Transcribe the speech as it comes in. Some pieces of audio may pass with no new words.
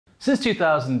Since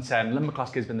 2010, Len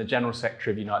McCluskey has been the General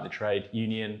Secretary of Unite the Trade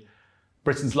Union,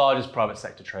 Britain's largest private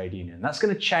sector trade union. That's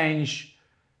going to change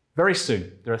very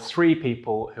soon. There are three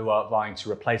people who are vying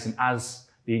to replace him as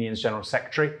the union's General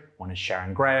Secretary. One is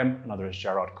Sharon Graham, another is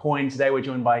Gerard Coyne. Today we're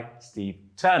joined by Steve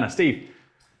Turner. Steve.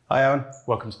 Hi, Owen.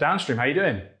 Welcome to Downstream. How are you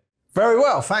doing? Very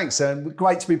well, thanks.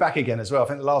 Great to be back again as well. I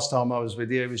think the last time I was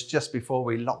with you, it was just before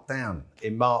we locked down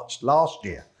in March last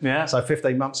year. Yeah. So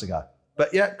 15 months ago.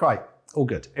 But yeah, great. All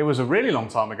good. It was a really long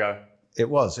time ago. It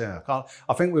was, yeah.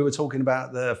 I think we were talking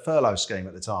about the furlough scheme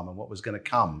at the time and what was going to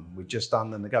come. We'd just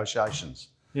done the negotiations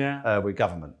with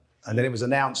government. And then it was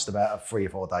announced about 3 or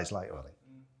 4 days later, I think.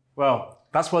 Well,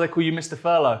 that's why they call you Mr.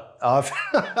 Furlough.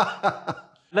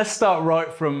 Let's start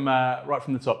right from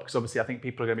the top, because obviously I think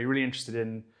people are going to be really interested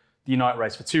in the Unite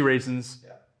race for two reasons.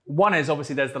 Yeah. One is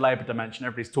obviously there's the Labour dimension.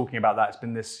 Everybody's talking about that. It's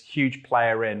been this huge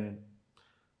player in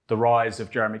the rise of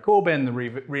Jeremy Corbyn, the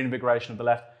reinvigoration of the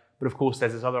left. But of course,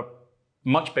 there's this other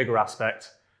much bigger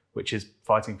aspect, which is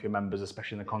fighting for your members,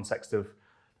 especially in the context of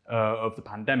the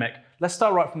pandemic. Let's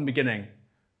start right from the beginning.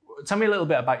 Tell me a little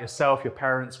bit about yourself, your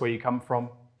parents, where you come from.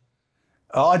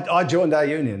 I joined our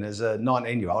union as a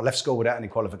 19-year-old. I left school without any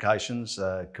qualifications,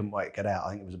 couldn't wait to get out.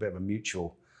 I think it was a bit of a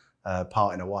mutual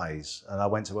parting of ways. And I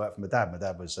went to work for my dad. My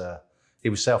dad was, he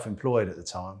was self-employed at the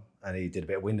time, and he did a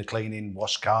bit of window cleaning,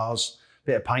 washed cars,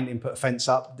 bit of painting, put a fence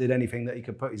up, did anything that he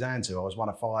could put his hand to. I was one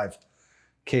of 5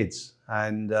 kids.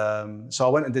 And so I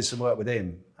went and did some work with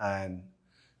him. And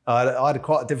I had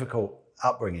quite a difficult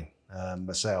upbringing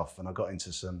myself, and I got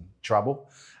into some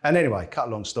trouble. And anyway, cut a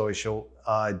long story short,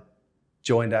 I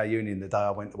joined our union the day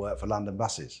I went to work for London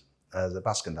Buses as a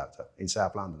bus conductor in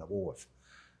South London at Walworth.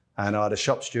 And I had a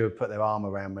shop steward put their arm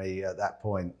around me at that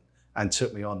point and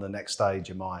took me on the next stage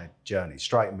of my journey,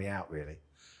 straightened me out really,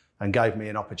 and gave me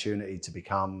an opportunity to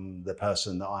become the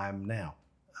person that I am now.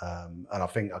 And I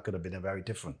think I could have been a very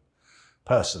different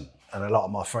person. And a lot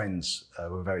of my friends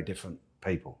were very different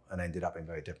people and ended up in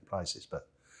very different places. But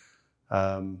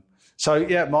so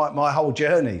yeah, my whole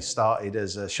journey started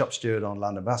as a shop steward on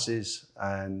London Buses.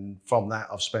 And from that,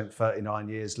 I've spent 39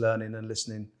 years learning and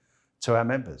listening to our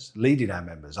members, leading our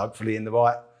members, hopefully in the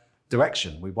right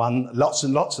direction. We've won lots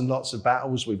and lots and lots of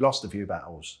battles. We've lost a few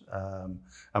battles,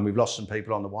 and we've lost some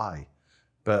people on the way.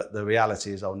 But the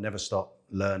reality is I'll never stop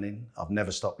learning. I've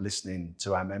never stopped listening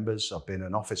to our members. I've been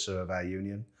an officer of our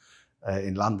union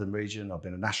in London region. I've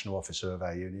been a national officer of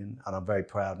our union, and I'm very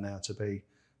proud now to be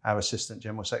our Assistant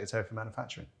General Secretary for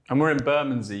Manufacturing. And we're in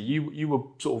Bermondsey. You were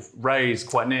sort of raised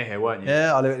quite near here, weren't you?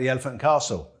 Yeah, I live at the Elephant and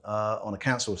Castle on a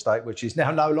council estate, which is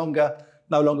now no longer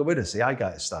with us, the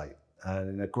Agate estate. And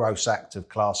in a gross act of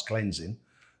class cleansing,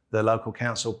 the local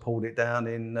council pulled it down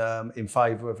in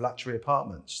favour of luxury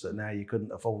apartments that now you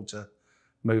couldn't afford to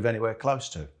move anywhere close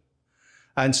to.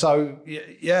 And so,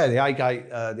 yeah,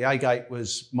 the Agate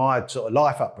was my sort of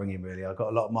life upbringing, really. I got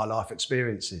a lot of my life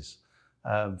experiences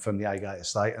from the Agate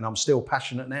estate, and I'm still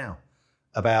passionate now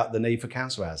about the need for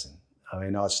council housing. I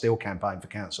mean, I still campaign for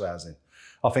council housing.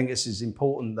 I think it's as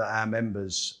important that our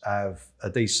members have a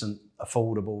decent,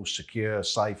 affordable, secure,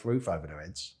 safe roof over their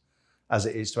heads as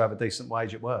it is to have a decent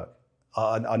wage at work.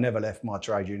 I never left my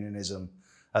trade unionism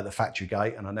at the factory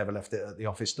gate, and I never left it at the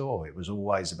office door. It was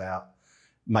always about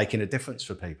making a difference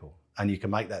for people, and you can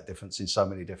make that difference in so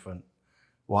many different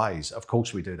ways. Of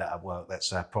course we do that at work.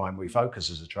 That's our primary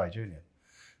focus as a trade union.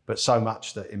 But so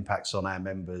much that impacts on our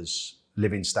members'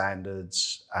 living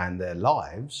standards and their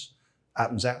lives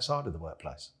happens outside of the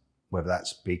workplace, whether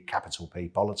that's big capital P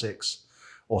politics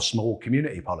or small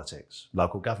community politics,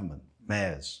 local government,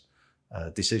 mayors,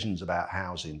 decisions about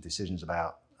housing, decisions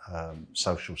about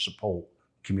social support,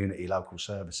 community local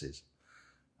services.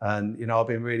 And, you know, I've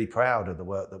been really proud of the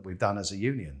work that we've done as a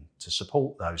union to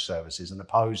support those services and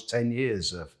oppose 10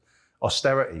 years of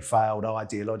austerity, failed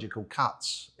ideological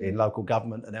cuts in local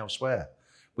government and elsewhere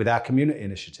with our community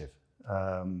initiative,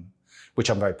 which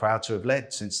I'm very proud to have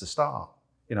led since the start.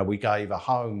 You know, we gave a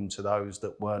home to those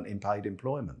that weren't in paid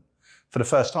employment for the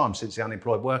first time since the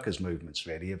unemployed workers movements,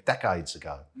 really, of decades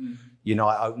ago. Mm-hmm.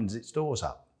 Unite opened its doors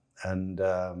up, and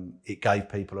it gave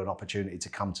people an opportunity to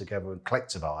come together and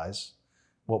collectivise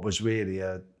what was really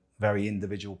a very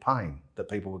individual pain that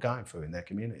people were going through in their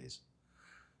communities.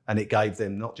 And it gave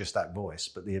them not just that voice,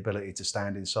 but the ability to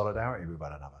stand in solidarity with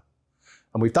one another.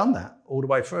 And we've done that all the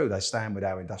way through. They stand with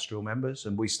our industrial members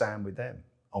and we stand with them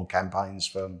on campaigns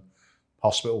from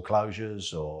hospital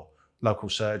closures or local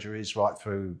surgeries right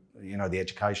through, you know, the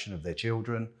education of their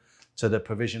children to the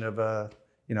provision of a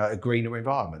greener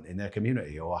environment in their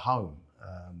community or a home.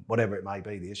 Whatever it may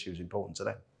be, the issue is important to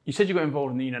them. You said you got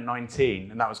involved in the union at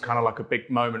 19, and that was kind of like a big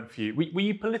moment for you. Were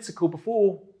you political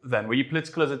before then? Were you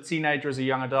political as a teenager, as a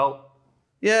young adult?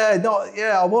 Yeah,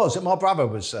 I was. My brother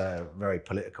was very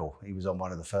political. He was on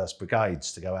one of the first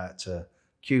brigades to go out to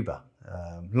Cuba,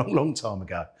 long time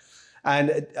ago.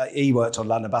 And he worked on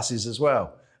London buses as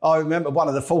well. I remember one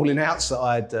of the falling outs that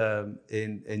I had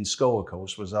in school, of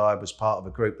course, was I was part of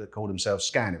a group that called themselves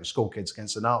SCAN. It was School Kids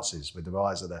Against the Nazis, with the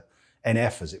rise of the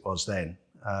NF, as it was then,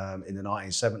 in the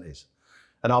 1970s.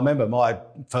 And I remember my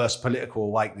first political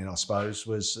awakening, I suppose,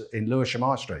 was in Lewisham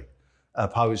High Street,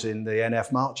 opposing the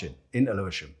NF marching into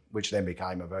Lewisham, which then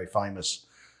became a very famous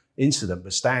incident.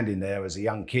 But standing there as a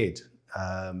young kid,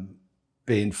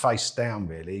 being faced down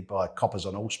really by coppers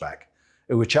on horseback,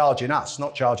 who were charging us,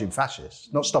 not charging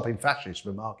fascists, not stopping fascists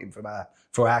from marching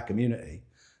for our community,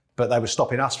 but they were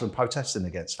stopping us from protesting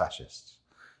against fascists.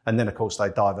 And then, of course, they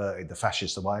diverted the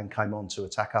fascists away and came on to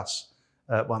attack us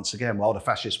once again, while the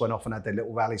fascists went off and had their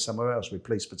little rally somewhere else with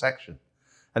police protection.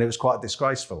 And it was quite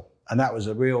disgraceful. And that was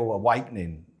a real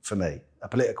awakening for me, a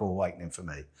political awakening for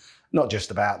me, not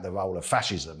just about the role of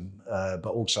fascism, but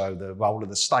also the role of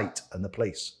the state and the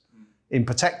police in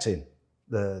protecting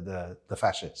the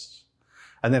fascists.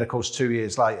 And then, of course, 2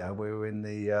 years later, we were in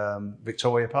the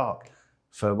Victoria Park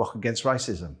for Rock Against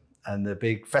Racism, and the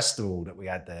big festival that we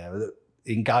had there that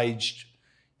engaged,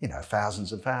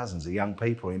 thousands and thousands of young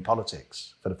people in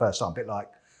politics for the first time, a bit like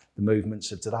the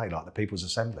movements of today, like the People's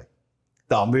Assembly,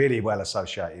 that I'm really well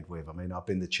associated with. I mean, I've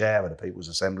been the chair of the People's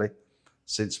Assembly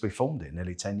since we formed it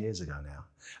nearly 10 years ago now.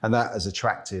 And that has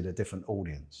attracted a different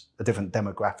audience, a different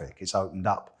demographic. It's opened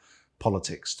up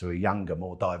politics to a younger,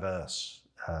 more diverse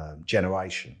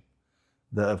generation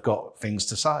that have got things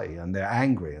to say, and they're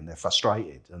angry and they're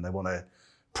frustrated and they want to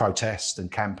protest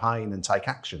and campaign and take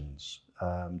actions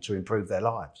to improve their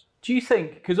lives. Do you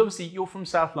think, because obviously you're from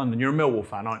South London, you're a Millwall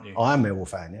fan, aren't you? I am a Millwall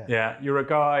fan, yeah. Yeah, you're a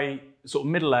guy, sort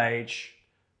of middle age,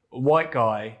 white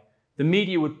guy. The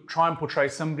media would try and portray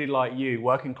somebody like you,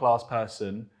 working class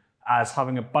person, as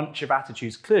having a bunch of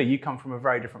attitudes. Clearly, you come from a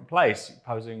very different place,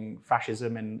 opposing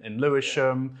fascism in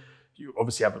Lewisham. You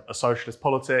obviously have a socialist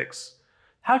politics.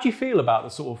 How do you feel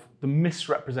about the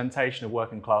misrepresentation of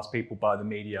working class people by the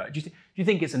media? Do you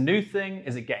think it's a new thing?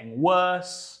 Is it getting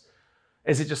worse?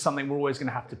 Is it just something we're always going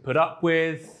to have to put up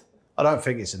with? I don't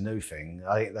think it's a new thing.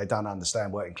 I think they don't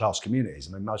understand working class communities.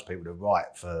 I mean, most people who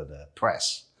write for the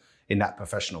press in that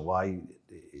professional way,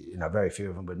 very few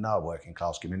of them would know a working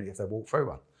class community if they walked through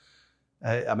one.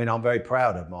 I mean, I'm very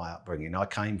proud of my upbringing. I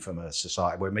came from a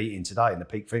society, we're meeting today in the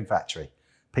Peak Fin factory.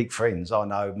 Peak Fins, I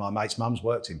know my mate's mum's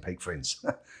worked in Peak Fins.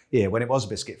 Yeah, when it was a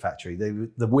biscuit factory.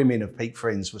 The women of Peak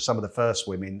Fins were some of the first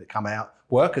women that come out,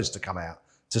 workers to come out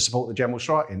to support the general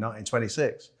strike in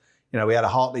 1926. We had a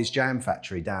Hartley's jam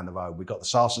factory down the road. We got the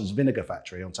Sarson's vinegar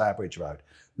factory on Tower Bridge Road.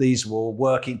 These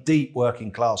were deep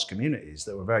working class communities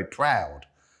that were very proud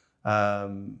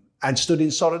and stood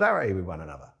in solidarity with one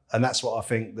another. And that's what I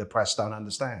think the press don't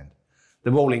understand.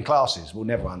 The ruling classes will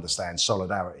never understand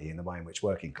solidarity in the way in which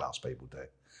working class people do.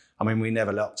 I mean, we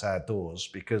never locked our doors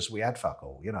because we had fuck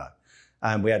all,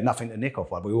 and we had nothing to nick off.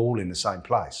 We were all in the same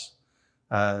place.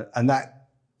 And that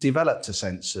developed a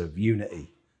sense of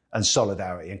unity and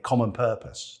solidarity and common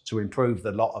purpose to improve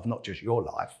the lot of not just your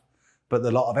life, but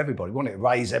the lot of everybody. We wanted to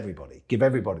raise everybody, give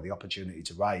everybody the opportunity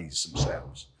to raise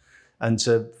themselves and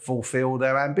to fulfill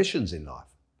their ambitions in life.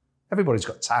 Everybody's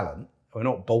got talent. We're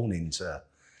not born into,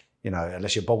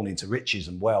 unless you're born into riches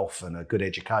and wealth and a good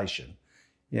education,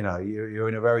 you're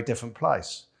in a very different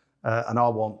place. And I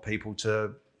want people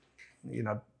to,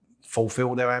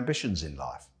 fulfill their ambitions in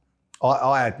life.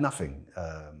 I had nothing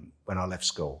when I left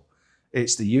school.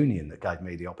 It's the union that gave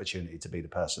me the opportunity to be the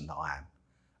person that I am.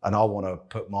 And I want to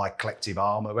put my collective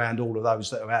arm around all of those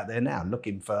that are out there now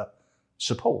looking for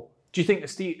support. Do you think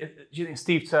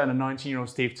Steve Turner, 19-year-old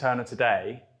Steve Turner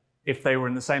today, if they were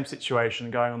in the same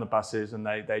situation going on the buses and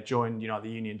they joined the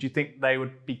union, do you think they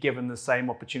would be given the same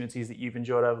opportunities that you've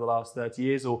enjoyed over the last 30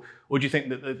 years? Or do you think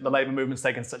that the labour movement's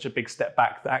taken such a big step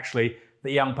back that actually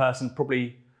the young person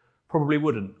probably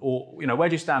wouldn't? Or, where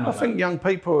do you stand on that? I think young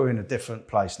people are in a different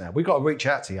place now. We've got to reach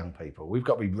out to young people. We've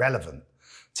got to be relevant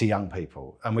to young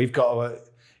people. And we've got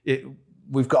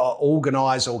to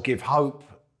organise or give hope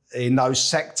in those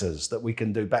sectors that we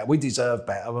can do better. We deserve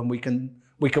better and we can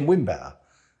win better.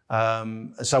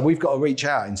 So we've got to reach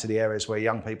out into the areas where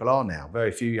young people are now.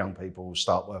 Very few young people will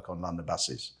start work on London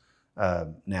buses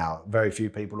now. Very few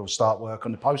people will start work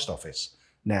on the post office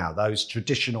now. Those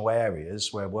traditional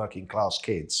areas where working class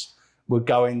kids would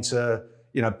go into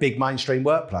big mainstream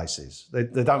workplaces.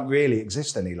 They don't really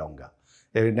exist any longer.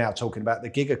 They're now talking about the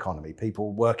gig economy,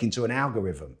 people working to an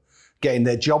algorithm, getting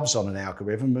their jobs on an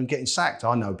algorithm and getting sacked.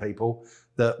 I know people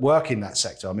that work in that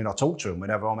sector. I mean, I talk to them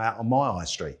whenever I'm out on my high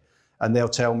street, and they'll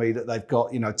tell me that they've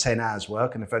got, 10 hours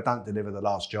work, and if they don't deliver the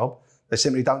last job, they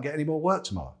simply don't get any more work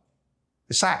tomorrow.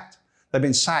 They're sacked. They've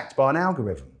been sacked by an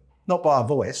algorithm, not by a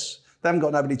voice. They haven't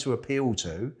got nobody to appeal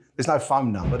to. There's no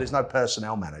phone number. There's no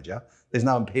personnel manager. There's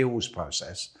no appeals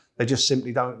process. They just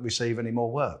simply don't receive any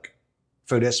more work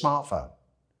through their smartphone.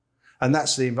 And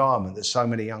that's the environment that so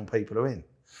many young people are in.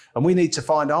 And we need to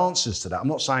find answers to that. I'm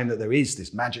not saying that there is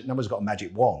this magic, no one's got a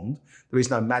magic wand. There is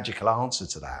no magical answer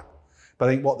to that. But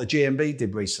I think what the GMB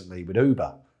did recently with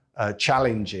Uber,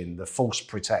 challenging the false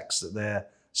pretext that they're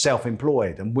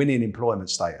self-employed and winning employment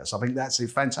status, I think that's a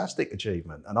fantastic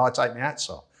achievement. And I take my hats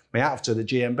off to the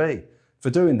GMB for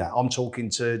doing that. I'm talking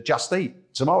to Just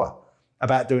Eat tomorrow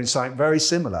about doing something very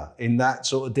similar in that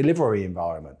sort of delivery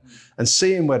environment and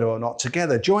seeing whether or not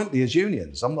together, jointly as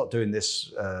unions, I'm not doing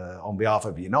this on behalf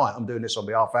of Unite, I'm doing this on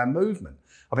behalf of our movement.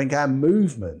 I think our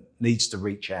movement needs to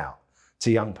reach out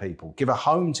to young people, give a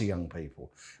home to young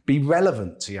people, be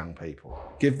relevant to young people,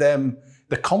 give them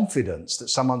the confidence that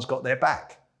someone's got their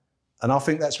back. And I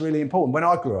think that's really important. When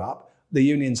I grew up, the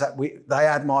unions, they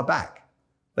had my back.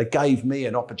 They gave me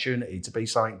an opportunity to be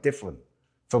something different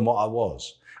from what I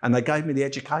was. And they gave me the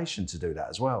education to do that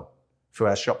as well through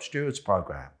our shop stewards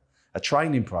program, a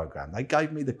training program. They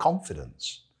gave me the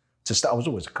confidence to I was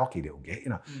always a cocky little git,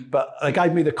 but they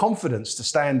gave me the confidence to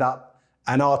stand up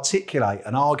and articulate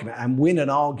an argument and win an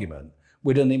argument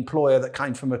with an employer that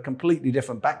came from a completely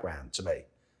different background to me.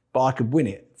 But I could win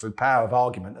it through power of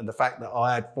argument and the fact that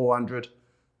I had 400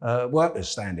 workers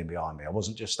standing behind me. I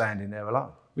wasn't just standing there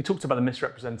alone. We talked about the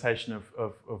misrepresentation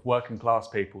of working class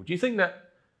people. Do you think that,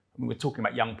 we're talking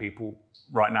about young people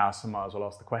right now, so I might as well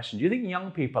ask the question. Do you think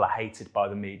young people are hated by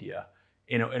the media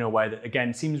in a way that,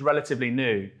 again, seems relatively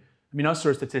new? I mean, I saw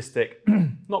a statistic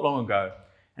not long ago,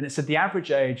 and it said the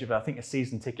average age of, I think, a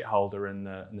season ticket holder in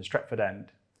the Stretford End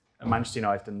at Manchester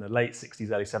United in the late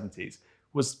 60s, early 70s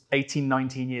was 18,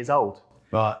 19 years old.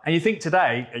 Right. And you think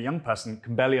today, a young person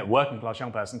can barely, a working class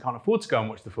young person, can't afford to go and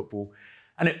watch the football.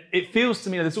 And it feels to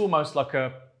me that there's almost like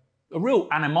a real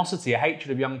animosity, a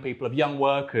hatred of young people, of young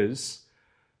workers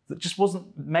that just wasn't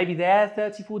maybe there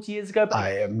 30, 40 years ago. But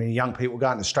I mean, young people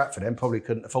going to Stratford then probably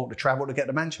couldn't afford to travel to get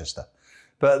to Manchester.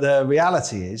 But the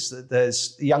reality is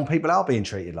that young people are being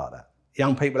treated like that.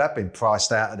 Young people have been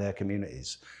priced out of their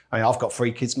communities. I mean, I've got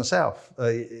 3 kids myself.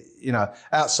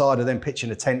 Outside of them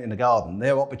pitching a tent in the garden,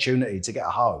 their opportunity to get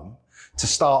a home, to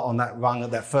start on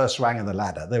that first rung of the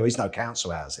ladder, there is no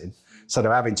council housing. So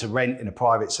they're having to rent in a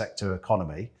private sector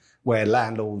economy where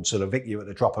landlords will evict you at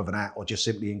the drop of an hat or just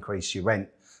simply increase your rent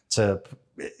to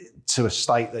a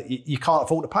state that you can't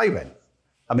afford to pay rent.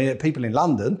 I mean, people in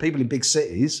London, people in big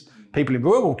cities, people in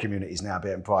rural communities now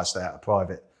being priced out of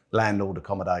private landlord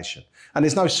accommodation. And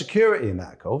there's no security in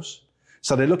that, of course.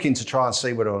 So they're looking to try and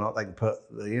see whether or not they can put,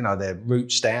 their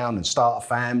roots down and start a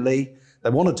family. They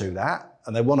want to do that,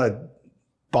 and they want to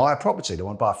buy a property. They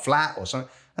want to buy a flat or something,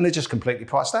 and they're just completely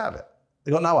priced out of it.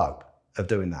 They've got no hope of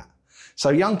doing that. So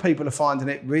young people are finding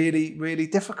it really, really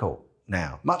difficult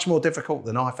now. Much more difficult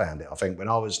than I found it, I think, when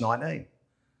I was 19.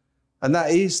 And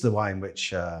that is the way in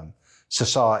which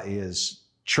society has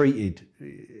treated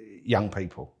young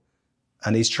people,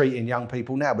 and is treating young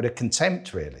people now with a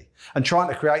contempt, really, and trying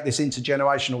to create this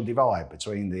intergenerational divide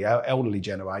between the elderly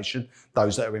generation,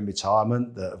 those that are in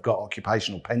retirement, that have got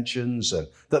occupational pensions, and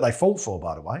that they fought for,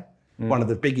 by the way. One of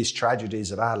the biggest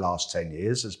tragedies of our last 10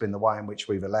 years has been the way in which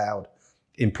we've allowed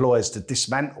employers to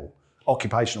dismantle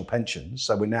occupational pensions.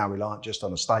 So we're now reliant just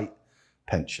on a state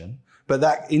pension. But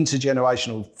that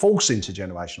false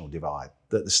intergenerational divide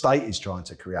that the state is trying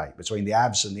to create between the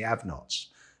haves and the have-nots,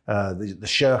 the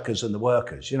shirkers and the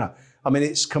workers, I mean,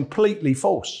 it's completely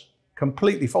false.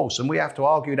 And we have to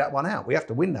argue that one out. We have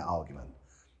to win that argument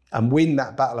and win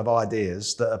that battle of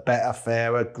ideas that a better,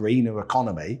 fairer, greener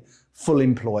economy, full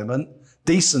employment,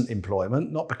 decent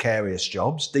employment, not precarious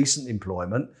jobs, decent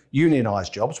employment,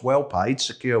 unionised jobs, well-paid,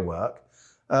 secure work,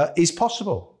 is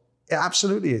possible. It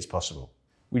absolutely is possible.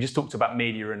 We just talked about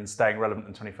media and staying relevant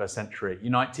in the 21st century.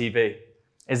 Unite TV.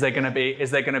 Is there going to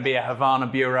be a Havana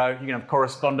bureau? You're going to have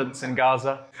correspondents in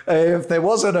Gaza? If there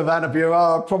was an Havana bureau,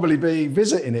 I'd probably be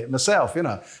visiting it myself,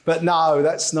 But no,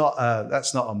 that's not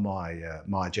on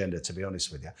my agenda, to be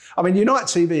honest with you. I mean, Unite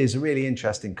TV is a really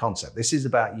interesting concept. This is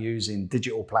about using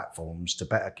digital platforms to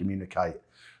better communicate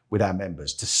with our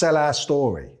members, to sell our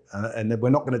story. And we're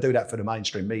not going to do that for the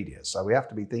mainstream media. So we have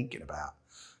to be thinking about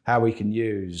how we can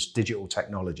use digital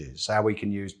technologies, how we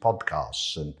can use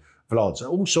podcasts and vlogs, and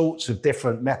all sorts of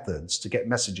different methods to get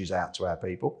messages out to our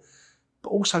people, but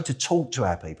also to talk to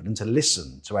our people and to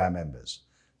listen to our members.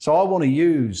 So I want to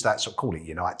use that, so call it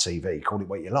Unite TV, call it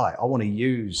what you like. I want to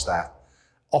use that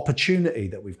opportunity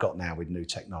that we've got now with new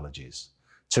technologies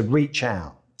to reach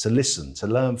out, to listen, to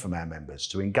learn from our members,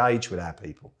 to engage with our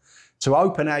people, to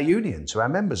open our union to our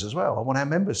members as well. I want our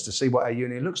members to see what our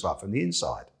union looks like from the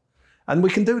inside. And we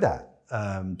can do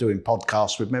that, doing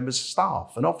podcasts with members of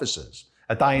staff and officers,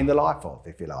 a day in the life of,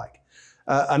 if you like.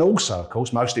 And also, of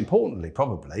course, most importantly,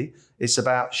 probably, it's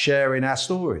about sharing our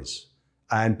stories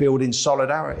and building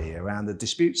solidarity around the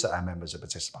disputes that our members are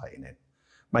participating in.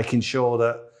 Making sure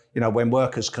that, when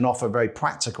workers can offer very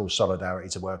practical solidarity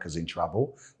to workers in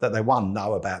trouble, that they, one,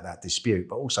 know about that dispute,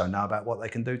 but also know about what they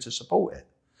can do to support it.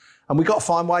 And we've got to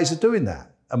find ways of doing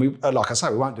that. And we, like I say,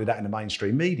 we won't do that in the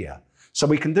mainstream media. So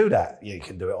we can do that. You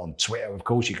can do it on Twitter, of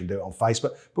course, you can do it on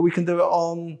Facebook, but we can do it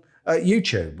on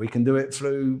YouTube. We can do it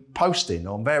through posting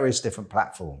on various different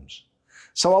platforms.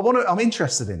 So I'm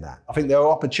interested in that. I think there are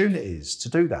opportunities to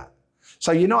do that.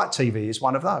 So Unite TV is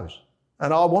one of those.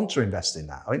 And I want to invest in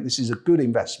that. I think this is a good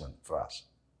investment for us.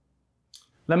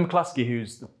 Len McCluskey,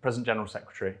 who's the present General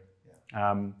Secretary,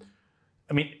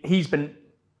 he's been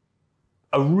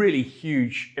a really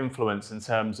huge influence in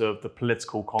terms of the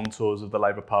political contours of the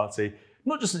Labour Party,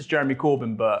 not just since Jeremy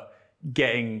Corbyn, but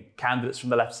getting candidates from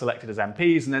the left selected as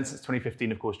MPs, and then since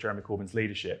 2015, of course, Jeremy Corbyn's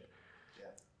leadership. Yeah.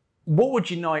 What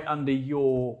would Unite under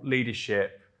your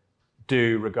leadership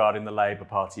do regarding the Labour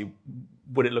Party?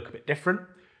 Would it look a bit different?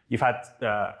 You've had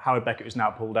Howard Beckett, who's now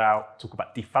pulled out, talk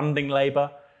about defunding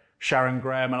Labour. Sharon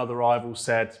Graham and other rivals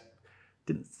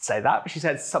didn't say that, but she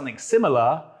said something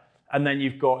similar. And then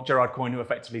you've got Gerard Coyne, who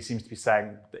effectively seems to be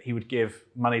saying that he would give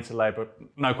money to Labour,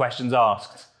 no questions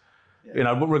asked.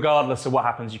 Yeah. But regardless of what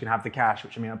happens, you can have the cash,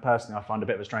 which personally I find a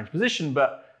bit of a strange position,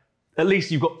 but at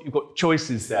least you've got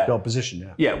choices there. Got a position,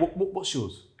 yeah. Yeah, what's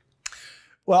yours?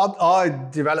 Well, I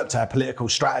developed our political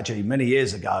strategy many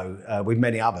years ago with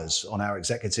many others on our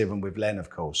executive and with Len, of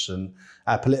course. And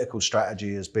our political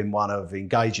strategy has been one of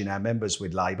engaging our members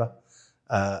with Labour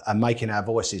and making our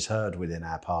voices heard within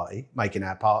our party, making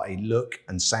our party look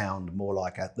and sound more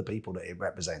like the people that it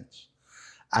represents.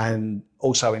 And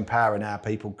also empowering our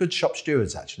people, good shop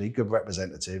stewards actually, good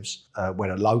representatives,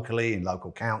 whether locally in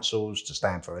local councils, to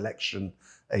stand for election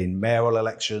in mayoral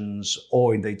elections,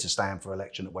 or indeed to stand for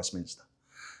election at Westminster.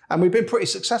 And we've been pretty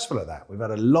successful at that. We've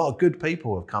had a lot of good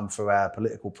people who have come through our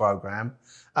political programme,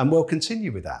 and we'll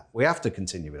continue with that. We have to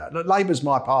continue with that. Look, Labour's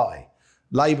my party.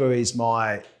 Labour is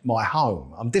my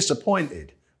home. I'm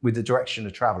disappointed with the direction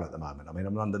of travel at the moment.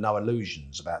 I'm under no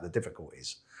illusions about the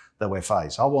difficulties that we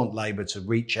face. I want Labour to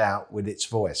reach out with its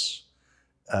voice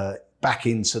back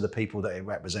into the people that it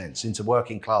represents, into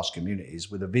working class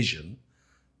communities with a vision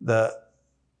that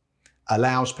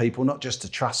allows people not just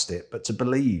to trust it, but to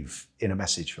believe in a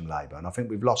message from Labour. And I think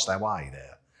we've lost our way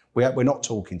there. We're not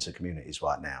talking to communities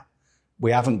right now.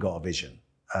 We haven't got a vision.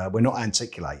 We're not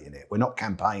articulating it. We're not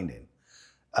campaigning.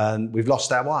 And we've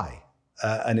lost our way.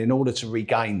 And in order to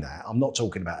regain that, I'm not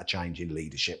talking about a change in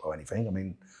leadership or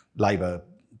anything. Labour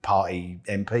Party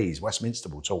MPs, Westminster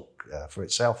will talk for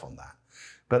itself on that.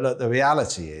 But look, the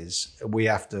reality is we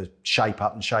have to shape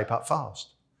up and shape up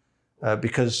fast.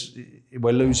 Because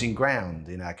we're losing ground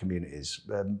in our communities.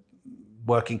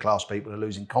 Working class people are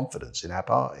losing confidence in our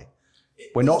party.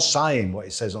 We're not saying what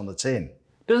it says on the tin.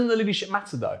 Doesn't the leadership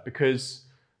matter though? Because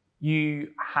you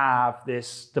have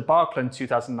this debacle in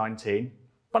 2019,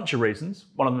 bunch of reasons.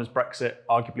 One of them is Brexit,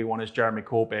 arguably one is Jeremy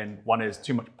Corbyn, one is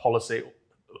too much policy.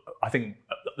 I think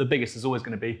the biggest is always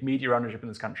going to be media ownership in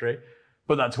this country.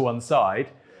 Put that to one side.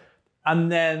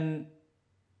 And then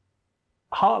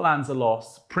heartlands are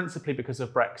lost principally because of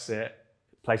Brexit,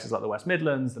 places like the West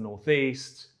Midlands, the North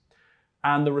East.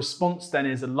 And the response then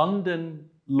is a London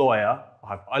lawyer.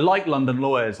 I like London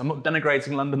lawyers. I'm not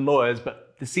denigrating London lawyers,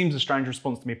 but this seems a strange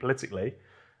response to me politically.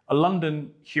 A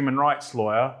London human rights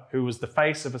lawyer who was the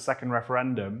face of a second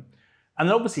referendum. And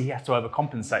then obviously he has to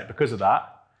overcompensate because of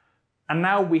that. And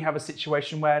now we have a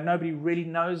situation where nobody really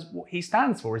knows what he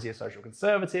stands for. Is he a social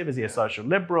conservative? Is he a social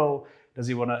liberal? Does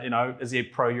he want to, is he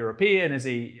pro-European? Is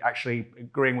he actually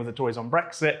agreeing with the Tories on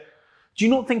Brexit? Do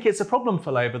you not think it's a problem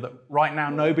for Labour that right now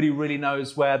nobody really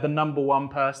knows where the number one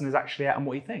person is actually at and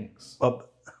what he thinks? Well,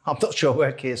 I'm not sure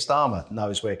where Keir Starmer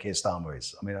knows where Keir Starmer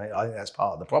is. I think that's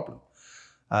part of the problem.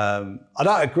 I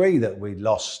don't agree that we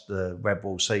lost the red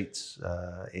wall seats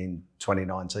in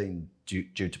 2019 due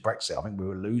to Brexit. I think we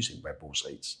were losing red wall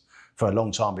seats for a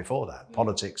long time before that.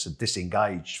 Politics had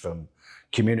disengaged from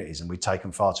communities and we'd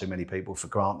taken far too many people for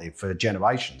granted for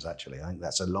generations, actually. I think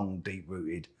that's a long,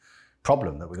 deep-rooted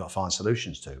problem that we've got to find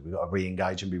solutions to. We've got to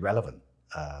re-engage and be relevant.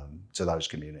 to those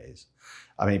communities.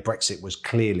 I mean, Brexit was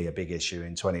clearly a big issue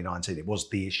in 2019. It was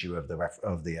the issue of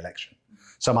the election.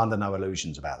 So I'm under no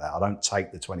illusions about that. I don't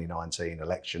take the 2019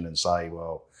 election and say,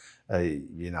 well,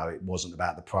 it wasn't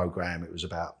about the programme, it was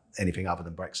about anything other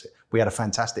than Brexit. We had a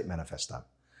fantastic manifesto.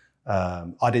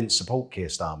 I didn't support Keir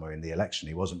Starmer in the election.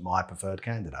 He wasn't my preferred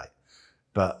candidate.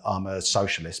 But I'm a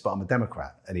socialist, but I'm a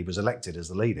Democrat. And he was elected as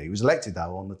the leader. He was elected,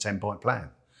 though, on the 10-point plan.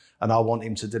 And I want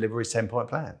him to deliver his 10-point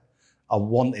plan. I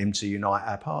want him to unite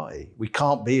our party. We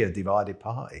can't be a divided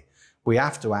party. We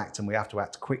have to act, and we have to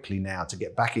act quickly now to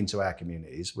get back into our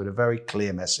communities with a very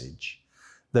clear message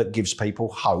that gives people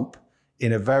hope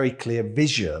in a very clear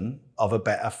vision of a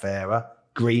better, fairer,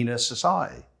 greener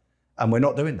society. And we're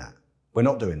not doing that. We're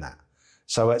not doing that.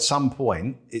 So at some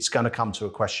point, it's going to come to a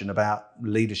question about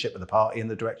leadership of the party and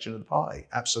the direction of the party.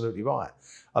 Absolutely right.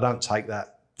 I don't take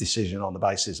that decision on the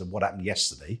basis of what happened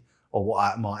yesterday or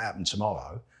what might happen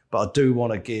tomorrow, but I do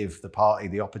want to give the party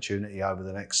the opportunity over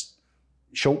the next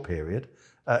short period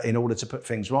in order to put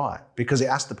things right, because it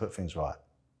has to put things right.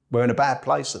 We're in a bad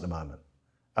place at the moment,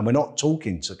 and we're not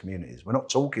talking to communities. We're not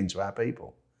talking to our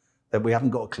people. That we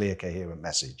haven't got a clear, coherent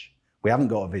message. We haven't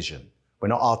got a vision. We're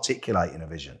not articulating a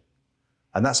vision.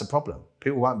 And that's a problem.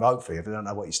 People won't vote for you if they don't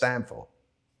know what you stand for.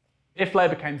 If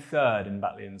Labour came third in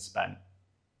Batley and Spent,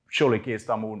 surely Keir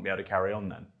Starmer wouldn't be able to carry on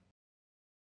then?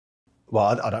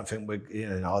 Well, I don't think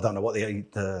I don't know what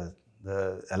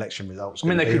the election results. I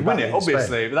mean, they could win it,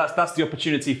 obviously, but that's the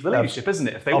opportunity for the leadership, isn't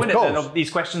it? If they win it, then these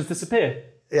questions disappear.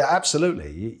 Yeah,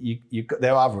 absolutely.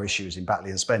 There are other issues in Batley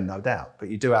and Spend, no doubt, but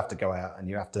you do have to go out and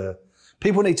you have to.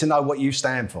 People need to know what you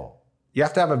stand for. You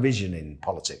have to have a vision in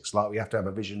politics, like we have to have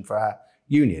a vision for our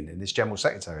union in this general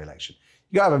secretary election.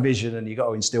 You got to have a vision, and you got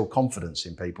to instill confidence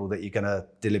in people that you're going to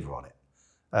deliver on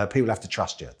it. People have to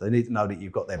trust you. They need to know that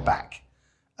you've got their back,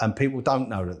 and people don't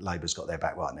know that Labour's got their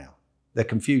back right now. They're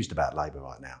confused about Labour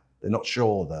right now. They're not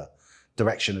sure the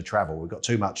direction of travel. We've got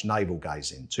too much navel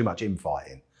gazing, too much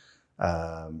infighting,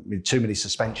 too many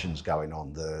suspensions going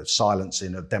on, the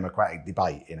silencing of democratic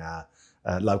debate in our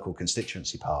local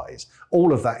constituency parties.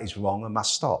 All of that is wrong and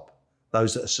must stop.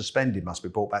 Those that are suspended must be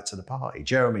brought back to the party.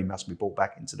 Jeremy must be brought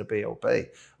back into the BLP.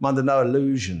 I'm under no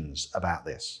illusions about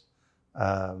this.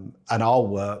 And I'll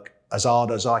work as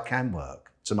hard as I can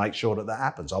work to make sure that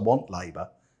happens. I want Labour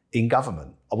in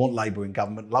government. I want Labour in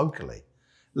government locally.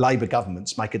 Labour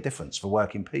governments make a difference for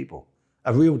working people,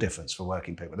 a real difference for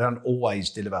working people. They don't always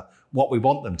deliver what we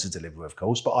want them to deliver, of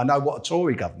course, but I know what a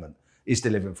Tory government is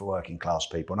delivering for working class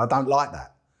people, and I don't like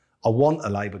that. I want a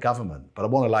Labour government, but I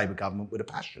want a Labour government with a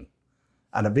passion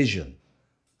and a vision,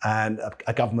 and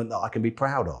a government that I can be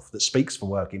proud of, that speaks for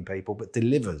working people, but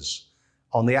delivers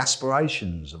on the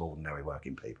aspirations of ordinary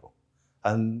working people.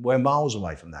 And we're miles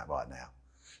away from that right now.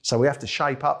 So we have to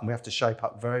shape up, and we have to shape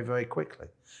up very, very quickly.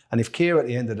 And if Keir at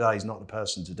the end of the day is not the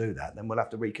person to do that, then we'll have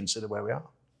to reconsider where we are.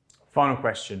 Final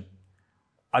question.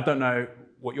 I don't know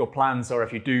what your plans are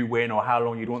if you do win, or how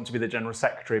long you'd want to be the General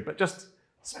Secretary, but just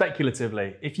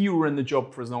speculatively, if you were in the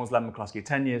job for as long as Len McCluskey,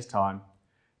 10 years' time,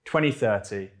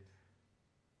 2030,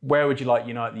 where would you like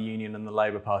Unite the Union and the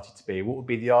Labour Party to be? What would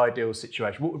be the ideal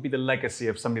situation? What would be the legacy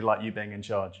of somebody like you being in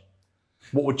charge?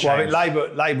 What would change? Well, I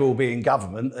mean, Labour will be in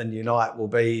government, and Unite will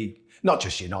be, not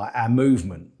just Unite, our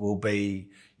movement will be,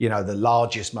 the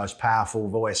largest, most powerful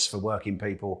voice for working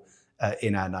people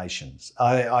in our nations.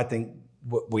 I think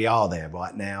we are there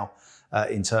right now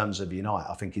in terms of Unite.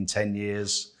 I think in 10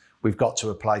 years, we've got to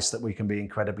a place that we can be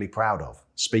incredibly proud of,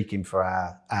 speaking for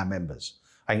our members.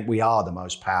 I think we are the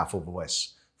most powerful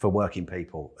voice for working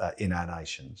people in our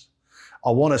nations. I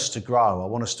want us to grow. I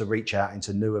want us to reach out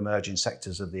into new emerging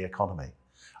sectors of the economy.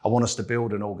 I want us to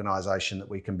build an organisation that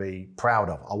we can be proud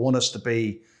of. I want us to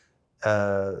be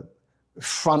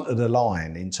front of the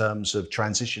line in terms of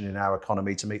transitioning our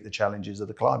economy to meet the challenges of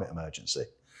the climate emergency.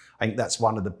 I think that's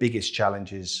one of the biggest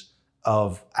challenges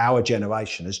of our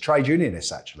generation as trade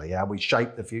unionists, actually, how we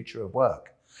shape the future of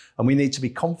work. And we need to be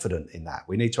confident in that.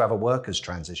 We need to have a workers'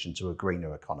 transition to a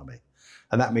greener economy.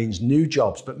 And that means new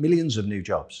jobs, but millions of new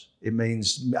jobs. It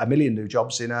means 1 million new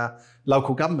jobs in our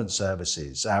local government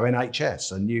services, our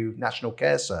NHS, a new national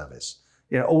care service.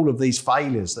 All of these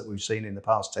failures that we've seen in the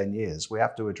past 10 years, we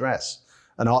have to address.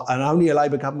 And only a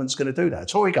Labour government's going to do that. A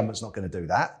Tory government's not going to do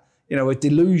that. We're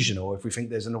delusional if we think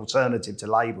there's an alternative to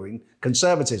Labour in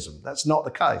conservatism. That's not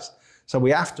the case. So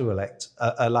we have to elect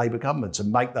a Labour government to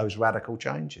make those radical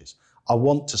changes. I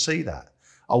want to see that.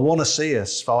 I want to see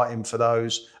us fighting for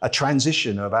a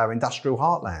transition of our industrial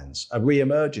heartlands, a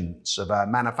re-emergence of our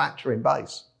manufacturing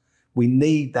base. We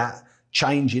need that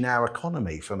change in our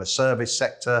economy from a service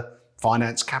sector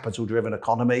finance capital-driven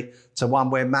economy to one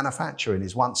where manufacturing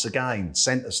is once again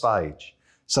centre stage,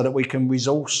 so that we can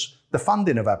resource the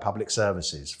funding of our public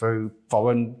services through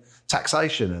foreign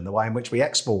taxation and the way in which we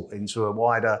export into a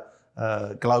wider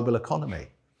global economy.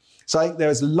 So I think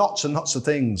there's lots and lots of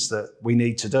things that we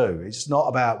need to do. It's not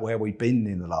about where we've been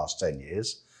in the last 10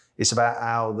 years. It's about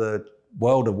how the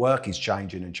world of work is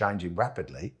changing and changing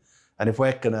rapidly. And if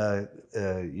we're going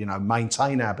to,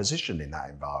 maintain our position in that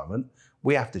environment,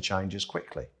 we have to change as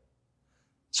quickly.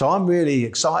 So I'm really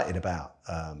excited about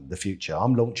the future.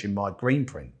 I'm launching my green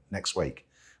print next week,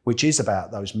 which is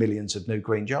about those millions of new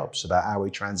green jobs, about how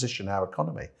we transition our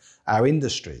economy, our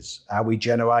industries, how we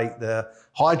generate the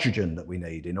hydrogen that we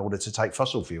need in order to take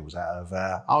fossil fuels out of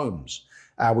our homes,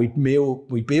 how we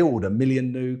build 1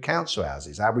 million new council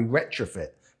houses, how we retrofit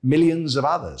millions of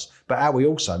others, but how we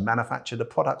also manufacture the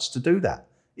products to do that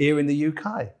here in the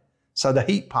UK. So the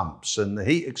heat pumps and the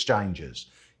heat exchangers,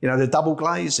 the double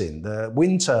glazing, the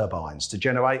wind turbines to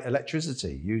generate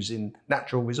electricity using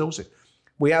natural resources.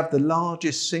 We have the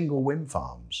largest single wind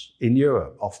farms in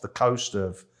Europe off the coast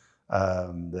of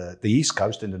the east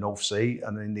coast in the North Sea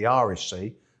and in the Irish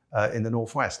Sea in the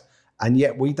northwest. And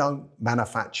yet we don't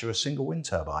manufacture a single wind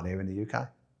turbine here in the UK.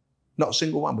 Not a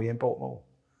single one, we import more.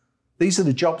 These are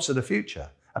the jobs of the future,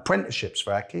 apprenticeships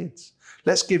for our kids.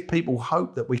 Let's give people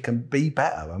hope that we can be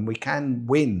better and we can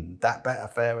win that better,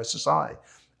 fairer society.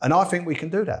 And I think we can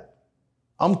do that.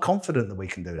 I'm confident that we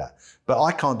can do that, but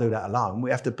I can't do that alone. We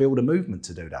have to build a movement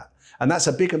to do that. And that's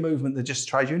a bigger movement than just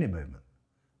the trade union movement.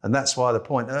 And that's why the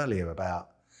point earlier about,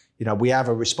 we have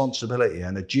a responsibility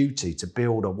and a duty to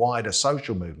build a wider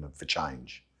social movement for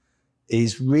change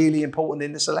is really important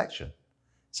in this election.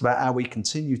 It's about how we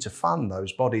continue to fund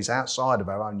those bodies outside of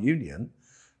our own union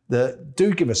that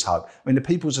do give us hope. I mean, the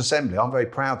People's Assembly, I'm very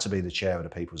proud to be the chair of the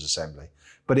People's Assembly,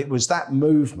 but it was that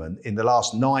movement in the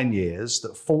last 9 years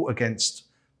that fought against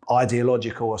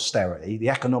ideological austerity, the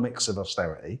economics of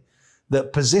austerity,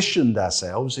 that positioned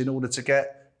ourselves in order to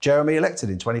get Jeremy elected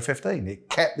in 2015. It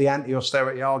kept the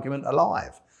anti-austerity argument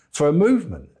alive for a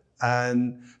movement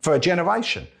and for a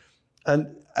generation.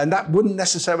 And that wouldn't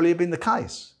necessarily have been the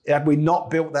case had we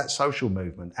not built that social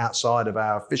movement outside of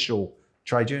our official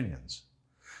trade unions.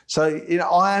 So,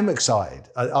 I am excited.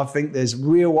 I think there's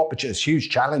real opportunities, huge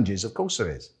challenges, of course there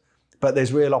is, but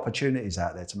there's real opportunities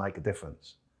out there to make a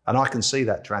difference. And I can see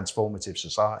that transformative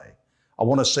society. I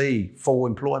want to see full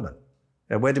employment.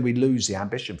 Where do we lose the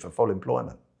ambition for full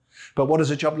employment? But what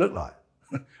does a job look like?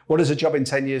 What does a job in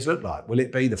 10 years look like? Will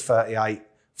it be the 38,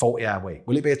 40-hour week?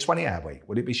 Will it be a 20-hour week?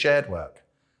 Will it be shared work?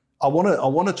 I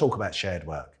want to talk about shared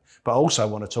work, but I also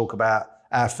want to talk about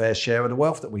our fair share of the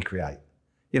wealth that we create.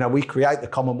 We create the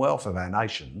commonwealth of our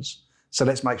nations, so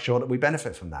let's make sure that we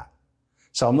benefit from that.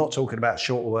 So I'm not talking about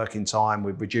shorter working time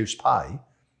with reduced pay.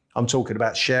 I'm talking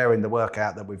about sharing the work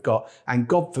out that we've got. And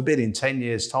God forbid in 10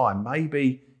 years' time,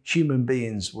 maybe human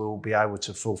beings will be able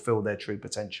to fulfill their true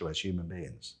potential as human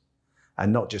beings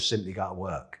and not just simply go to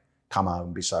work, come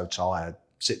home, be so tired,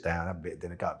 sit down, have a bit of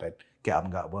dinner, go to bed, get up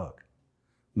and go to work.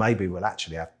 Maybe we'll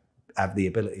actually have the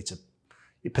ability to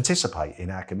participate in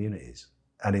our communities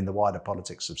and in the wider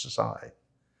politics of society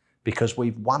because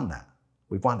we've won that.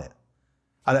 We've won it.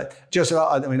 And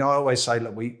I always say,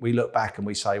 look, we look back and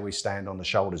we say we stand on the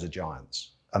shoulders of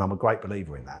giants. And I'm a great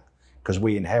believer in that because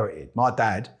we inherited. My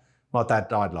dad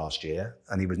died last year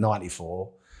and he was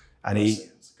 94. And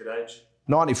That's a good age.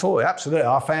 94, absolutely.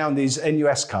 I found his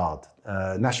NUS card,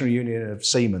 National Union of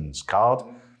Seamen's card.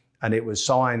 And it was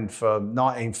signed from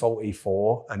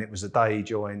 1944. And it was the day he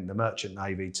joined the Merchant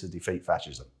Navy to defeat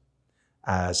fascism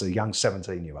as a young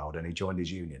 17-year-old. And he joined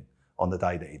his union on the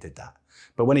day that he did that.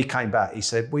 But when he came back, he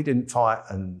said, we didn't fight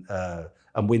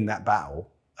and win that battle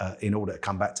in order to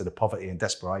come back to the poverty and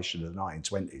desperation of the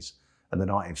 1920s and the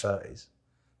 1930s.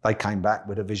 They came back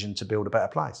with a vision to build a better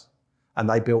place. And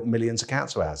they built millions of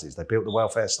council houses. They built the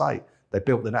welfare state. They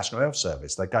built the National Health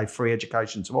Service. They gave free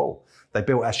education to all. They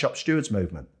built our shop stewards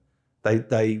movement.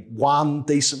 They won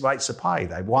decent rates of pay.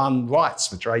 They won rights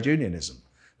for trade unionism.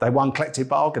 They won collective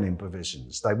bargaining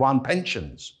provisions. They won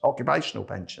pensions, occupational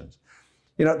pensions.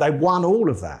 They won all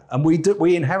of that. And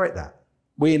we inherit that.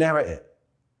 We inherit it.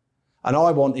 And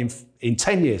I want in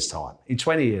 10 years' time, in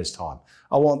 20 years' time,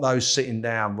 I want those sitting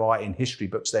down writing history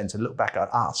books then to look back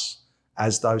at us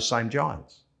as those same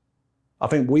giants. I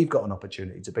think we've got an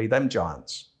opportunity to be them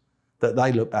giants that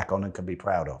they look back on and can be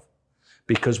proud of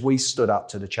because we stood up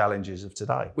to the challenges of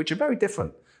today, which are very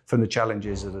different from the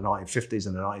challenges of the 1950s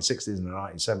and the 1960s and the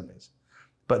 1970s.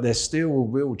 But there's still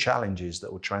real challenges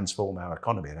that will transform our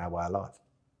economy and our way of life.